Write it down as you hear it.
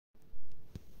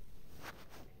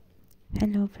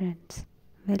Hello friends,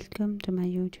 welcome to my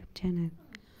YouTube channel,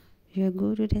 your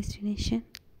go-to destination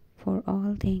for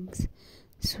all things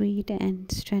sweet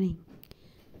and stunning.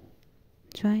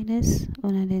 Join us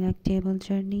on a delectable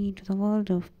journey into the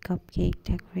world of cupcake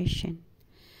decoration,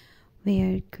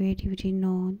 where creativity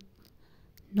knows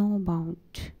no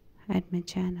bound. At my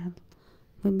channel,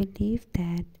 we believe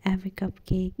that every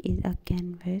cupcake is a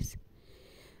canvas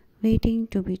waiting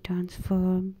to be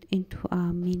transformed into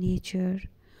a miniature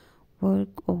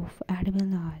work of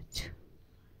edible art.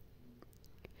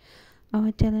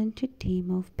 Our talented team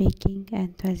of baking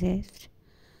enthusiasts,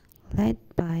 led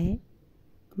by,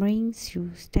 brings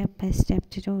you step-by-step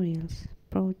tutorials,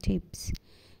 pro tips,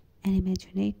 and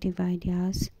imaginative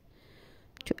ideas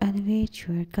to elevate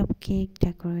your cupcake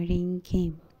decorating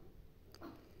game.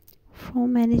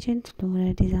 From elegant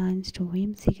floral designs to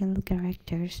whimsical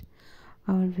characters,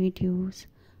 our videos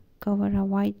cover a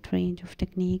wide range of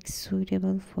techniques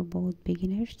suitable for both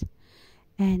beginners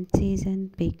and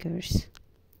seasoned bakers.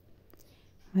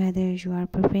 Whether you are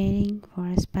preparing for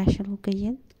a special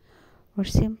occasion or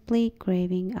simply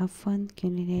craving a fun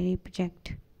culinary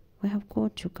project, we have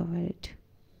got you covered.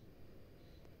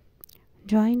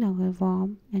 Join our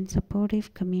warm and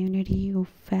supportive community of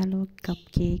fellow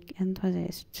cupcake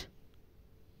enthusiasts.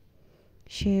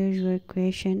 Share your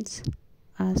creations,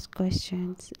 ask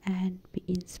questions, and be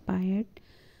inspired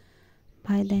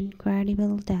by the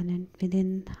incredible talent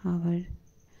within our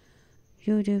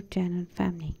YouTube channel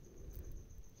family.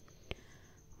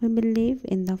 We believe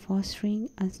in the fostering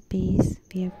a space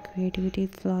where creativity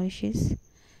flourishes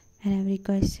and every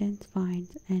question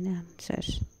finds an answer.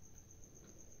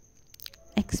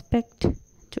 Expect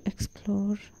to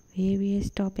explore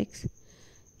various topics,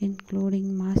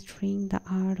 including mastering the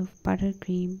art of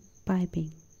buttercream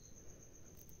piping,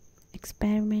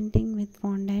 experimenting with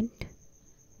fondant,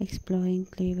 exploring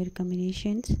flavor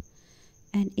combinations,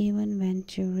 and even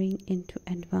venturing into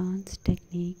advanced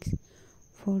techniques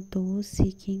for those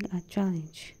seeking a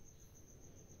challenge.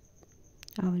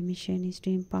 Our mission is to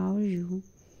empower you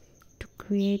to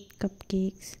create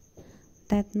cupcakes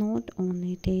that not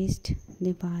only taste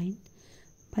divine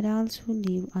but also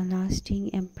leave a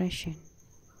lasting impression.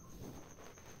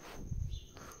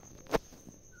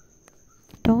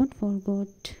 Don't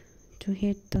forget to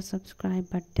hit the subscribe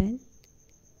button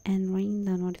and ring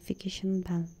the notification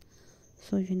bell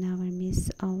so you never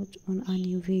miss out on a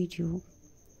new video.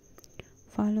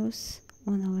 Follow us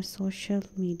on our social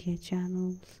media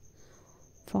channels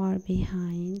for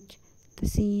behind the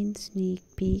scenes sneak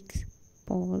peeks,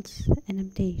 polls, and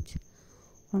updates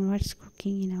on what's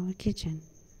cooking in our kitchen.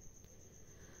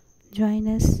 Join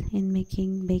us in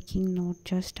making baking not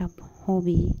just a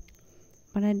hobby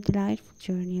but a delightful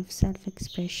journey of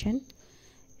self-expression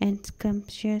and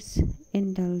scrumptious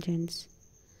indulgence.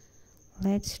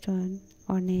 Let's turn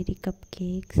ordinary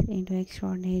cupcakes into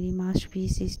extraordinary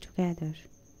masterpieces together.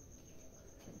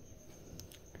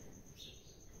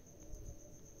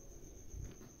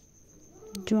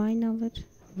 Join our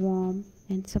warm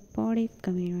and supportive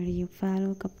community of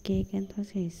fellow cupcake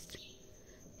enthusiasts.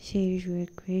 Share your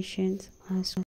creations, ask